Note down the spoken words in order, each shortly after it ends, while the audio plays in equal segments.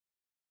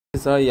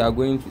This is how you are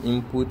going to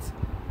input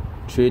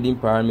trading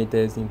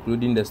parameters,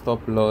 including the stop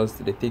loss,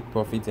 the take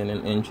profit, and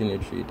then entering a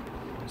trade.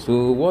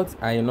 So what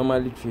I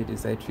normally trade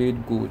is I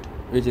trade gold,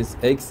 which is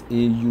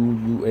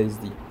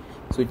XAUUSD.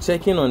 So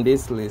checking on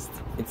this list,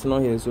 it's not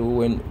here. So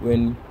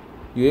when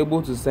you're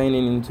able to sign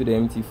in into the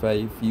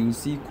MT5, you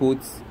see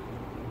quotes.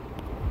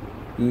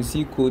 You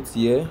see quotes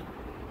here.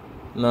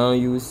 Now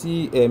you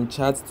see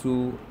chart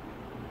 2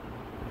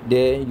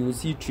 there. You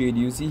see trade,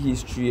 you see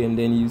history, and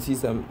then you see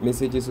some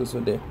messages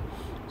also there.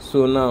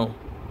 So now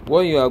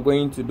what you are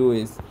going to do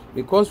is,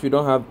 because we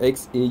don't have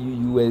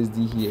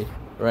XAUUSD here,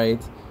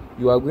 right,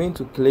 you are going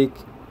to click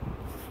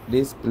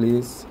this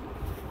place,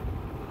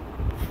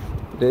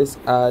 this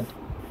add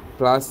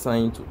plus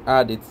sign to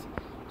add it.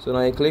 So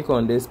now I click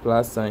on this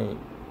plus sign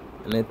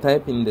and I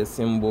type in the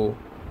symbol,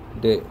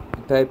 you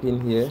type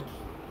in here,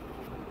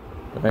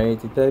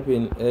 right, you type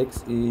in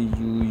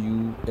XAUUSD.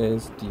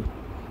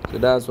 So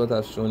that's what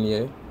I've shown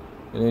here,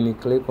 and then you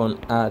click on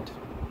add.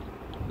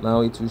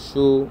 Now it will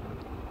show.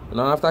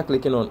 Now after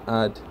clicking on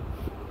add,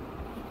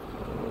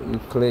 you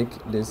click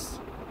this,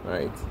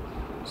 right,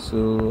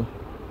 so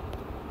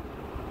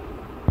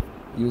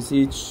you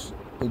see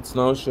it's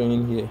now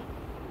showing here,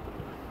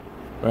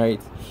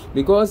 right,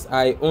 because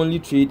I only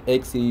trade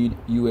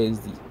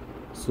XAUUSD,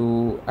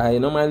 so I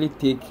normally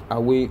take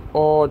away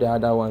all the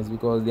other ones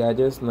because they are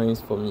just nice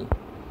for me.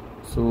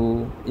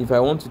 So if I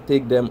want to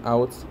take them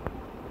out,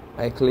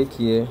 I click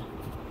here,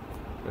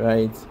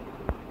 right.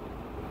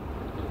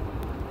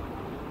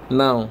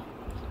 Now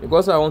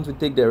because I want to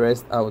take the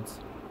rest out,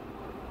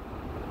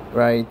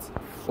 right,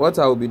 what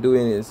I will be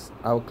doing is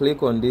I'll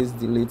click on this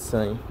delete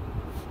sign,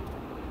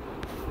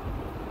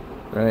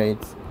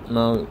 right.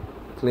 Now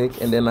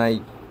click, and then I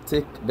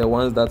take the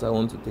ones that I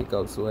want to take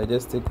out. So I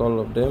just take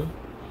all of them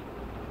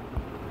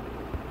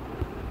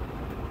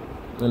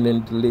and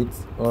then delete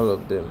all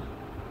of them.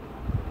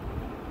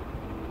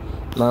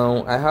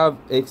 Now I have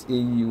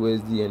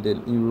XAUUSD and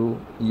then Euro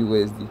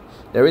USD.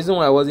 The reason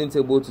why I wasn't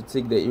able to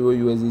take the Euro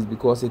USD is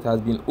because it has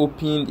been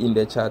opened in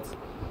the chart.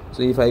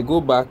 So if I go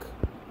back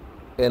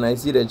and I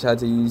see the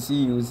chart, you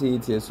see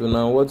it here. So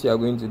now what you are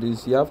going to do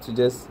is you have to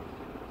just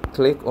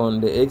click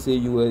on the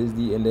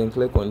XAUUSD and then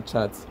click on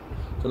chart.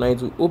 So now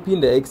it will open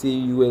the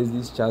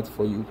XAUUSD's chart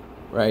for you,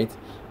 right?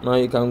 Now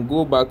you can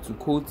go back to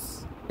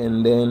quotes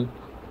and then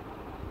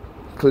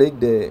click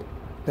the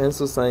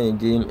pencil sign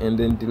again and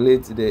then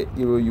delete the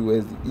Euro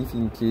USD if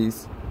in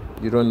case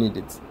you don't need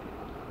it.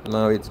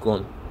 Now it's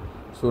gone.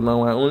 So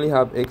now I only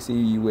have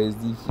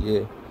XAUUSD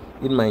here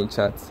in my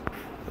chart,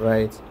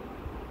 right?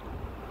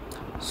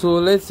 So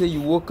let's say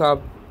you woke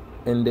up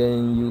and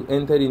then you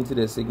entered into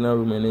the signal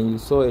room and then you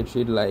saw a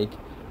trade like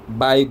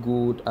buy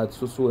gold at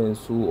so and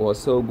so or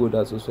sell gold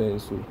at so and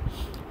so.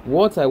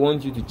 What I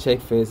want you to check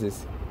first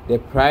is the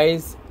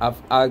price I've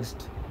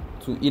asked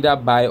to either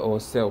buy or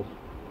sell.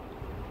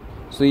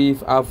 So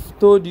if I've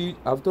told you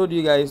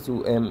guys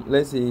to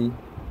let's say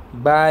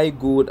buy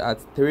gold at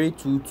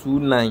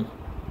 3229,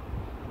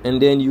 and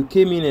then you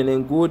came in and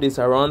then gold is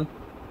around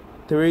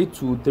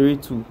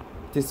 3232,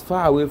 it is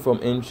far away from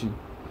entry,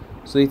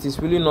 so it is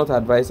really not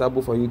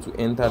advisable for you to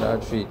enter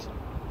that trade.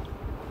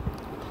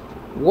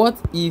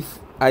 What if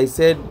I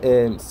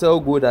said sell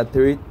gold at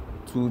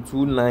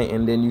 3229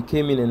 and then you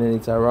came in and then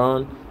it's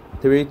around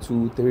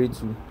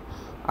 3232?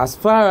 As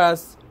far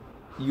as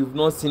you've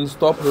not seen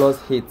stop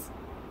loss hit,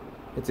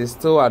 it is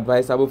still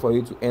advisable for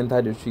you to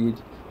enter the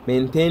trade.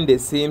 Maintain the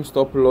same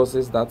stop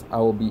losses that I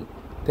will be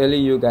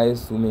telling you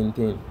guys to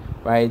maintain,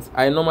 right?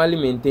 I normally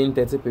maintain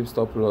 30 pips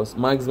stop loss,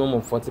 maximum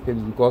of 40 pips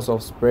because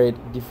of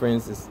spread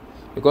differences.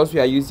 Because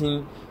we are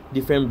using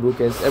different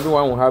brokers,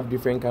 everyone will have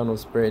different kind of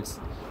spreads.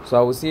 So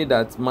I will say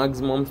that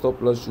maximum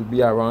stop loss should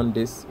be around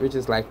this, which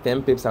is like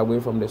 10 pips away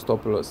from the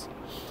stop loss,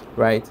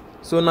 right?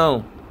 So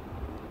now,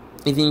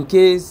 if in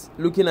case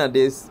looking at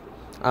this,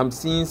 I'm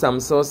seeing some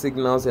sell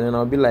signals and then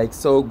I'll be like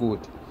sell good,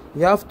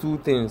 you have two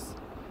things.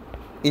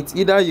 It's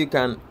either you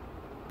can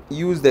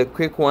use the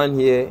quick one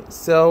here,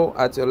 sell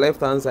at your left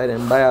hand side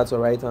and buy at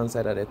your right hand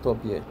side at the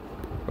top here,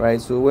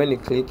 right? So when you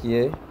click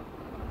here,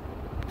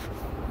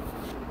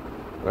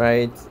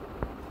 right,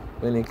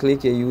 when you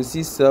click here, you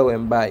see sell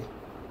and buy.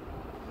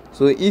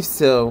 So if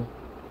sell,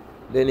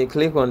 then you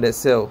click on the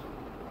sell,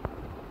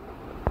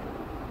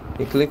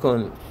 you click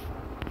on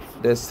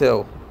the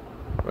sell,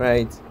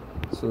 right?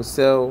 So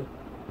sell.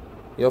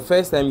 Your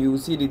first time you will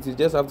see it, you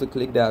just have to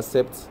click the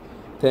accept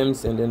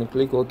terms and then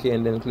click OK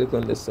and then click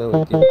on the sell.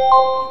 Okay,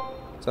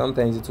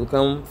 sometimes it will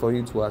come for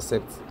you to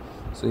accept,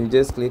 so you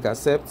just click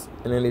accept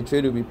and then the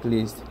trade will be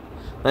placed.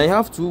 Now you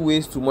have two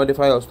ways to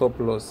modify your stop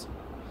loss.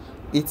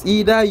 It's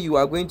either you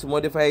are going to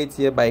modify it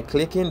here by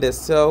clicking the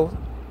sell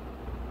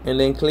and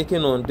then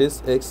clicking on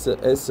this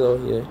SL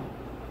here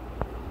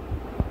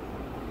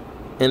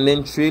and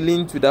then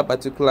trailing to that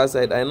particular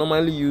side. I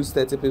normally use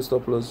 30 pip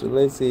stop loss, so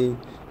let's say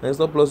my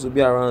stop loss will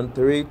be around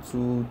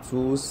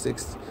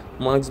 3226,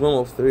 maximum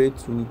of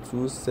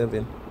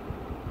 3227,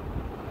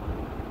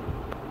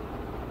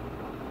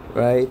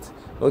 right?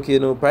 Okay,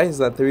 no, price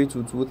is at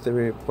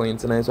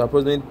 3223.9, so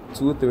approximately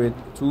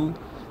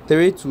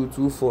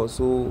 3224,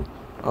 so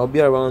I'll be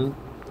around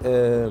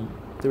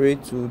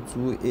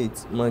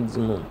 3228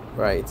 maximum.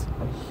 Right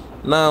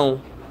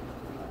now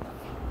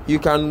you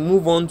can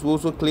move on to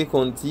also click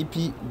on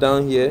TP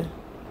down here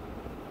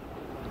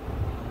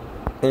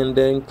and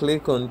then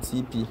click on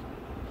TP.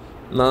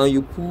 Now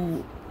you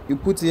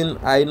put in,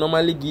 I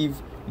normally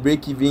give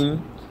break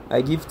even,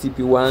 I give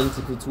TP1,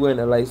 TP2 and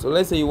the like. So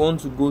let's say you want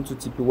to go to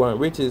TP1,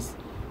 which is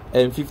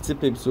 50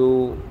 pips,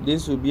 so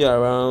this will be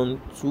around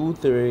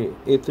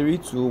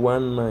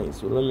 3219.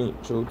 So let me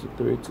show to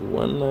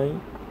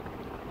 3219,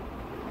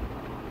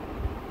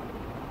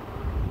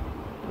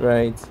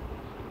 right?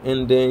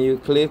 And then you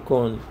click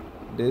on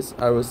this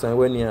arrow sign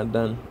when you are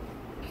done,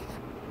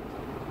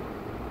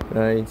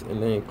 right?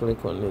 And then you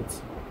click on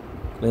it,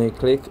 then you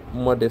click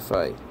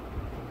modify,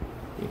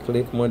 you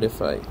click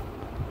modify,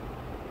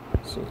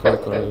 so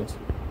click on it.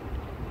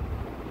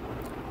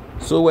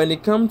 So when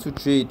it comes to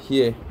trade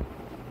here,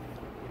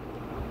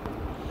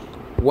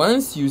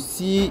 once you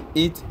see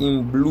it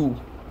in blue,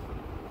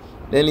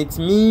 then it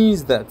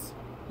means that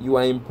you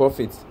are in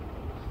profit.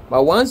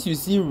 But once you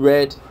see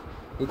red,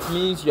 it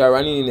means you are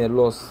running in a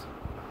loss.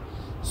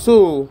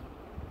 So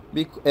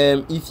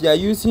if you are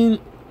using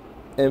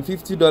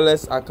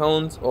 $50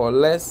 account or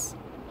less,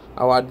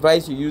 I would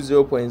advise you use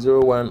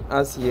 0.01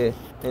 as here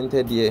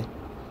entered here.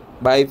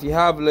 But if you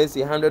have, let's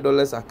say,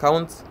 $100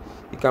 account,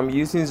 you can be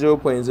using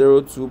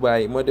 0.02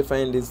 by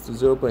modifying this to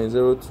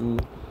 0.02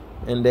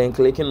 and then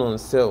clicking on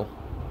sell.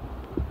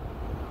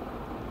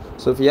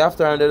 So if you have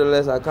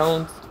 $300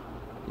 account,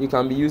 you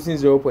can be using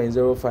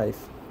 0.05.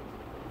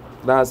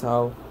 That's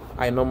how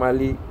I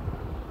normally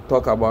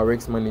talk about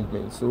risk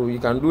management. So you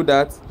can do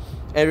that.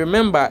 And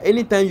remember,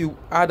 anytime you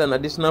add an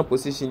additional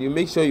position, you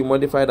make sure you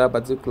modify that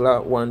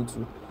particular one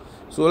too.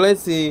 So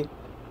let's say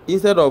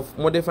instead of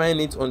modifying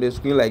it on the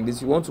screen like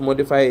this, you want to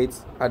modify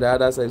it at the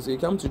other side. So you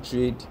come to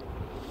trade,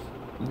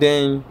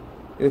 then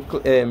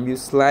you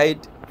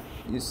slide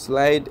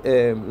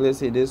let's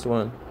say this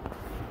one,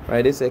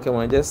 right, this second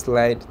one, just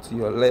slide to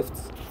your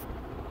left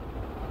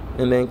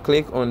and then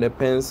click on the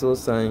pencil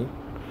sign.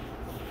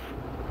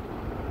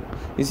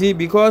 You see,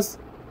 because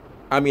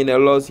I'm in a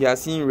loss, you are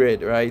seeing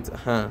red, right?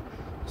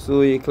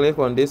 So you click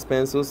on this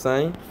pencil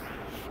sign,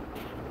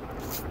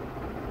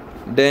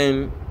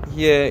 then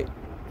here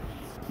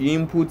you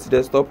input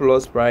the stop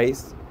loss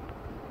price,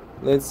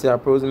 let's say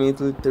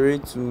approximately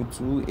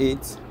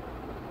 3228,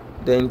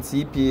 then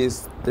TP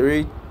is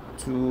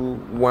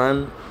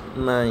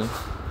 3219,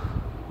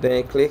 then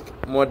you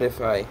click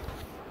modify,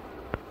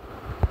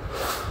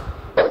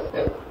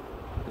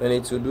 then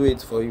it will do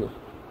it for you.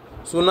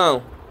 So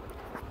now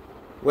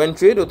when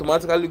trade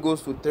automatically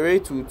goes to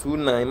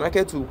 3229,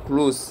 market will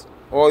close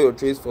all your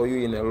trades for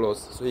you in a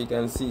loss. So you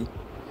can see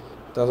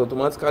it has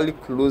automatically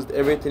closed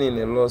everything in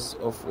a loss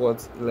of what,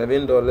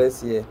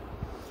 $11 here.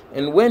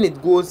 And when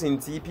it goes in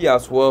TP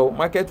as well,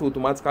 market will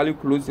automatically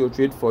close your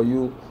trade for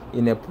you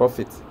in a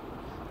profit.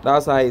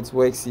 That's how it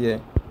works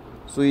here.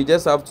 So you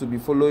just have to be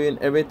following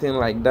everything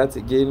like that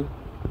again,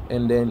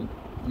 and then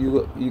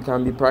you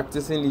can be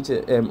practicing each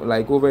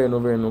like over and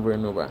over and over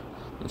and over.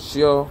 I'm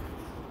sure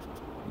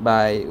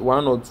by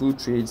 1 or 2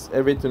 trades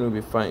everything will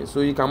be fine.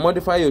 So you can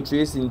modify your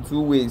trades in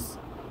 2 ways,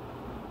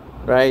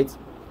 right?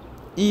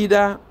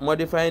 Either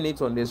modifying it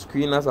on the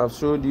screen as I've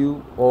showed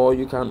you, or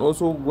you can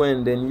also go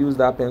and then use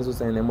that pencil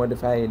sign and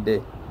modify it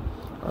there.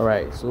 All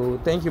right, so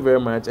thank you very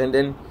much, and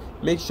then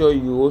make sure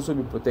you also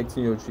be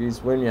protecting your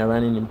trades when you are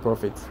running in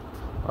profit.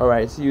 All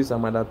right, see you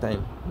some other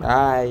time.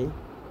 Bye.